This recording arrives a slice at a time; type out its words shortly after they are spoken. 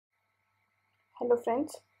Hello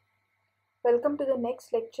friends, welcome to the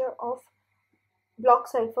next lecture of block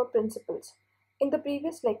cipher principles. In the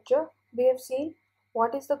previous lecture, we have seen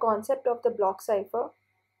what is the concept of the block cipher.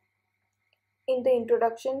 In the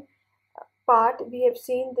introduction part, we have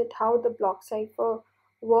seen that how the block cipher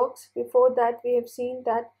works. Before that, we have seen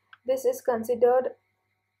that this is considered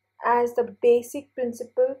as the basic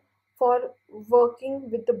principle for working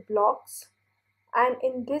with the blocks. And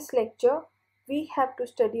in this lecture, we have to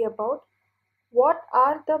study about what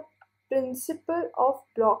are the principle of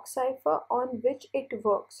block cipher on which it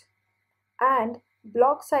works, and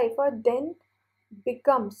block cipher then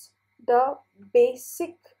becomes the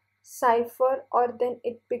basic cipher, or then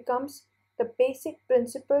it becomes the basic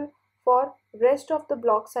principle for rest of the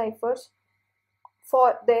block ciphers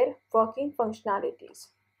for their working functionalities.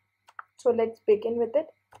 So let's begin with it.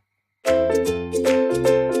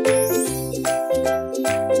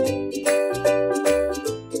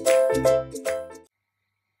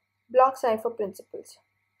 Block cipher principles.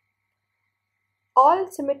 All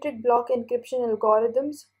symmetric block encryption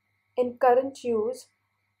algorithms in current use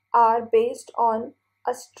are based on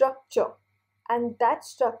a structure, and that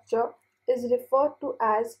structure is referred to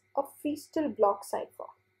as a feastal block cipher.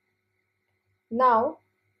 Now,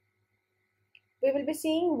 we will be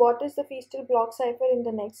seeing what is the feastal block cipher in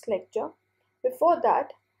the next lecture. Before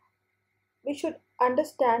that, we should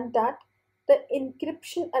understand that the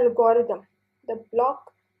encryption algorithm, the block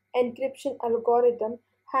encryption algorithm,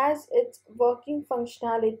 has its working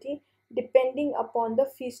functionality depending upon the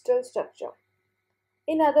feastal structure.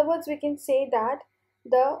 In other words, we can say that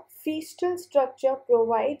the feastal structure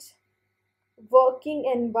provides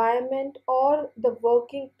working environment or the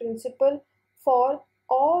working principle for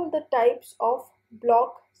all the types of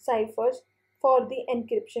block ciphers for the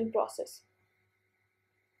encryption process.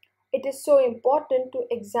 It is so important to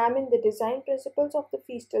examine the design principles of the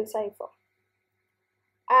feastal cipher.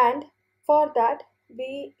 And for that,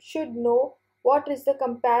 we should know what is the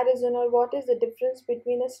comparison or what is the difference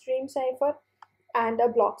between a stream cipher and a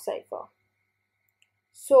block cipher.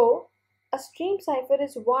 So, a stream cipher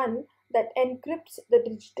is one that encrypts the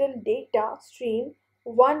digital data stream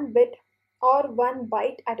one bit or one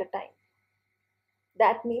byte at a time.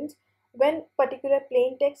 That means when particular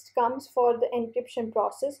plain text comes for the encryption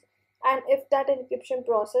process, and if that encryption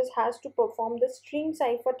process has to perform the stream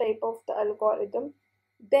cipher type of the algorithm,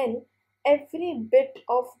 then every bit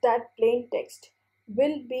of that plain text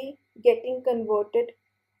will be getting converted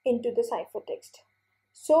into the ciphertext.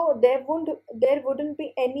 So there wouldn't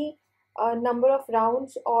be any number of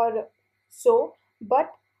rounds or so,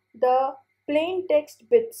 but the plain text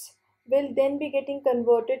bits will then be getting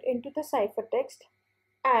converted into the ciphertext,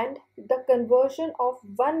 and the conversion of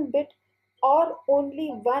one bit or only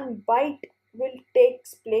one byte will take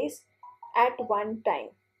place at one time.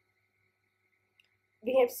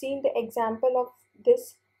 We have seen the example of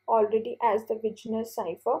this already as the Wigner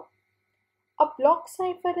cipher. A block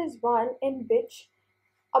cipher is one in which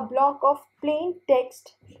a block of plain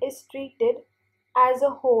text is treated as a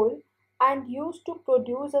whole and used to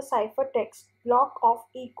produce a ciphertext block of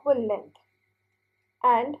equal length.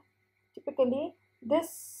 And typically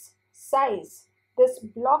this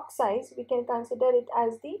block size, we can consider it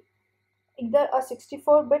as the either a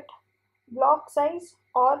 64-bit block size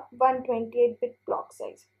or 128-bit block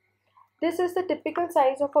size. This is the typical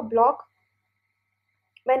size of a block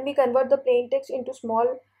when we convert the plain text into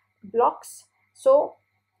small blocks. So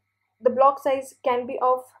the block size can be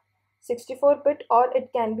of 64-bit or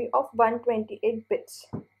it can be of 128 bits.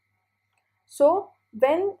 So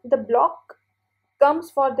when the block comes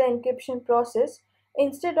for the encryption process,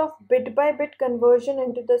 instead of bit by bit conversion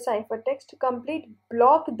into the ciphertext, complete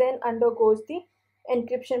block then undergoes the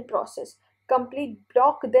encryption process. Complete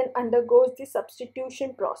block then undergoes the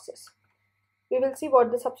substitution process. We will see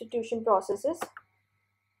what the substitution process is.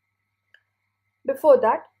 Before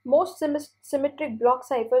that, most symmetric block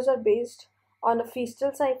ciphers are based on a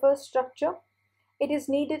feastal cipher structure. It is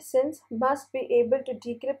needed since must be able to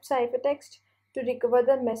decrypt ciphertext to recover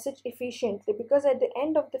the message efficiently, because at the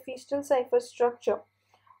end of the feastal cipher structure,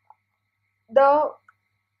 the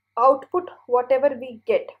output, whatever we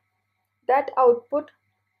get, that output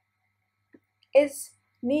is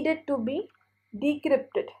needed to be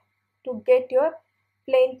decrypted to get your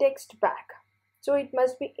plain text back. So it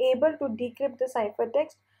must be able to decrypt the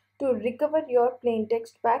ciphertext to recover your plain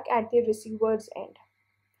text back at the receiver's end.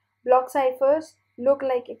 Block ciphers look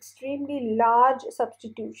like extremely large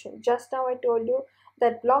substitution. Just now I told you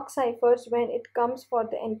that block ciphers, when it comes for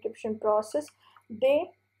the encryption process,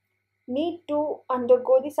 they need to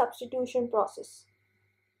undergo the substitution process,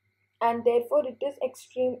 and therefore it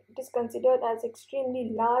is considered as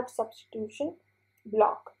extremely large substitution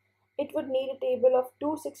block. It would need a table of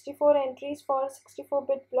 264 entries for a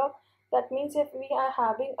 64-bit block. That means if we are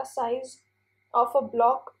having a size of a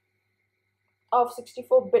block of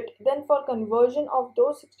 64-bit, then for conversion of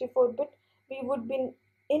those 64-bit, we would be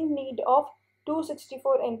in need of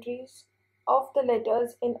 264 entries of the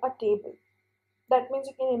letters in a table. That means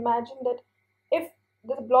you can imagine that if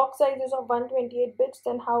the block size is of 128 bits,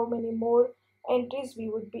 then how many more entries we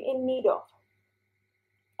would be in need of.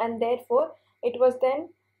 And therefore, it was then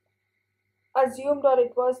assumed, or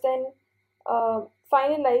it was then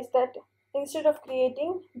finalized, that instead of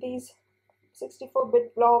creating these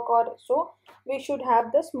 64-bit block or so, we should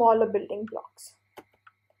have the smaller building blocks.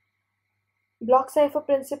 Block cipher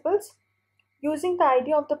principles. Using the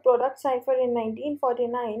idea of the product cipher in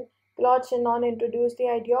 1949, Claude Shannon introduced the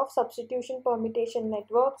idea of substitution permutation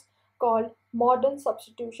networks called modern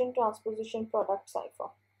substitution transposition product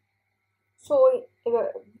cipher. So,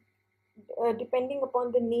 depending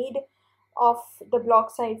upon the need of the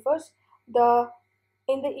block ciphers,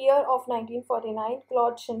 in the year of 1949,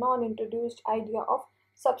 Claude Shannon introduced idea of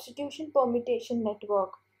substitution permutation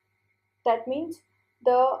network. That means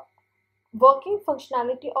the working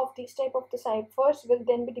functionality of these type of the ciphers will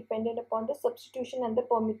then be dependent upon the substitution and the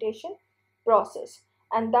permutation process,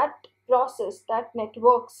 and that process, that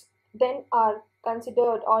networks, then are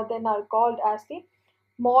considered or then are called as the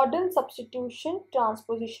modern substitution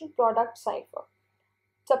transposition product cipher.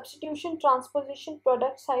 Substitution transposition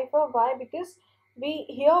product cipher. Why? Because we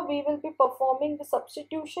will be performing the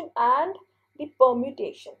substitution and the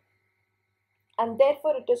permutation, and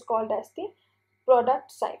therefore it is called as the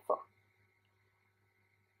product cipher.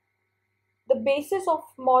 The basis of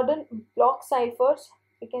modern block ciphers,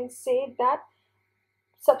 we can say that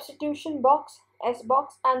substitution box S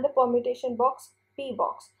box and the permutation box P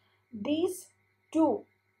box, these two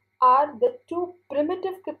are the two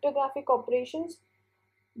primitive cryptographic operations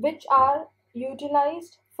which are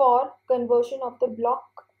utilized for conversion of the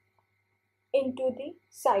block into the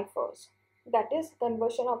ciphers. That is,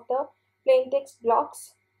 conversion of the plain text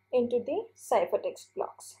blocks into the ciphertext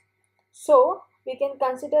blocks. So we can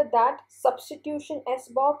consider that substitution S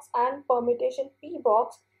box and permutation P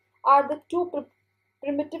box are the two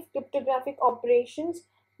primitive cryptographic operations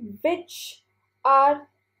which are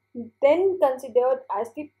then considered as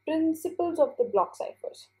the principles of the block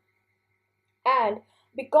ciphers. And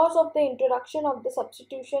because of the introduction of the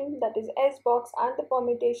substitution, that is S box, and the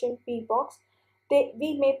permutation P box,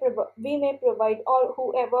 we may provide, or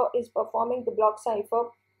whoever is performing the block cipher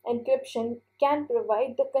encryption can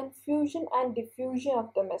provide the confusion and diffusion of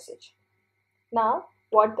the message. Now,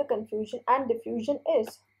 what the confusion and diffusion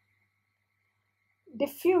is?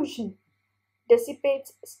 Diffusion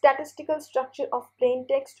dissipates statistical structure of plain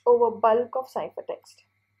text over bulk of ciphertext,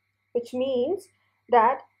 which means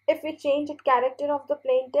that if we change a character of the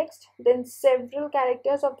plain text, then several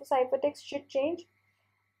characters of the ciphertext should change.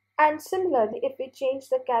 And similarly, if we change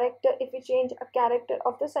a character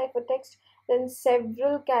of the ciphertext, then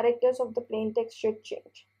several characters of the plain text should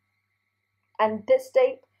change. And this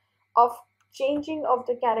type of changing of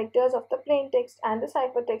the characters of the plain text and the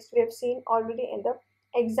ciphertext we have seen already in the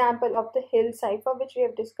example of the Hill cipher, which we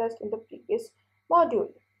have discussed in the previous module.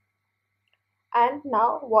 And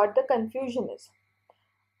now what the confusion is.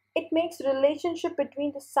 It makes relationship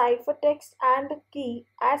between the ciphertext and the key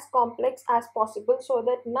as complex as possible so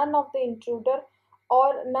that none of the intruder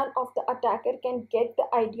or none of the attacker can get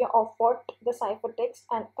the idea of what the ciphertext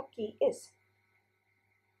and a key is.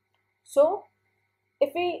 So,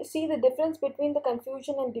 if we see the difference between the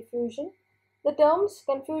confusion and diffusion, the terms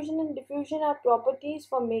confusion and diffusion are properties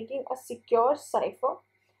for making a secure cipher,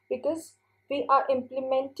 because we are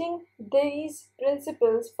implementing these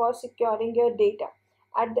principles for securing your data.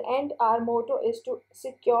 At the end, our motto is to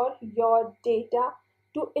secure your data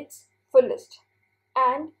to its fullest,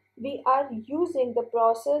 and we are using the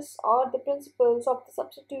process or the principles of the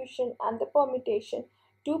substitution and the permutation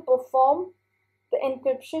to perform the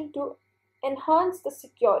encryption to enhance the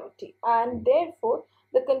security, and therefore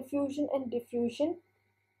the confusion and diffusion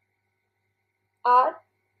are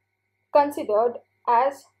considered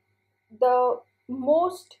as the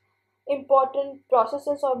most important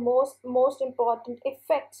processes or most important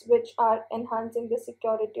effects which are enhancing the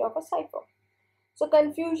security of a cipher. So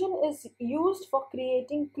confusion is used for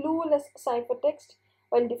creating clueless ciphertext,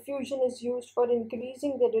 while diffusion is used for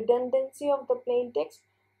increasing the redundancy of the plain text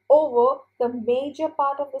over the major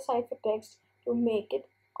part of the ciphertext to make it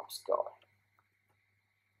obscure.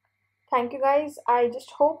 Thank you guys. I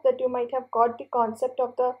just hope that you might have got the concept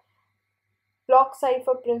of the block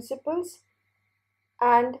cipher principles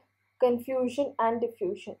and confusion and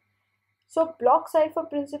diffusion. So block cipher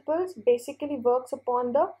principles basically works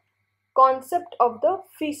upon the concept of the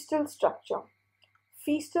feastal structure.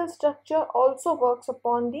 Feastal structure also works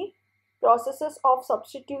upon the processes of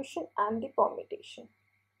substitution and the permutation.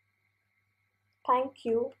 Thank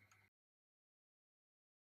you.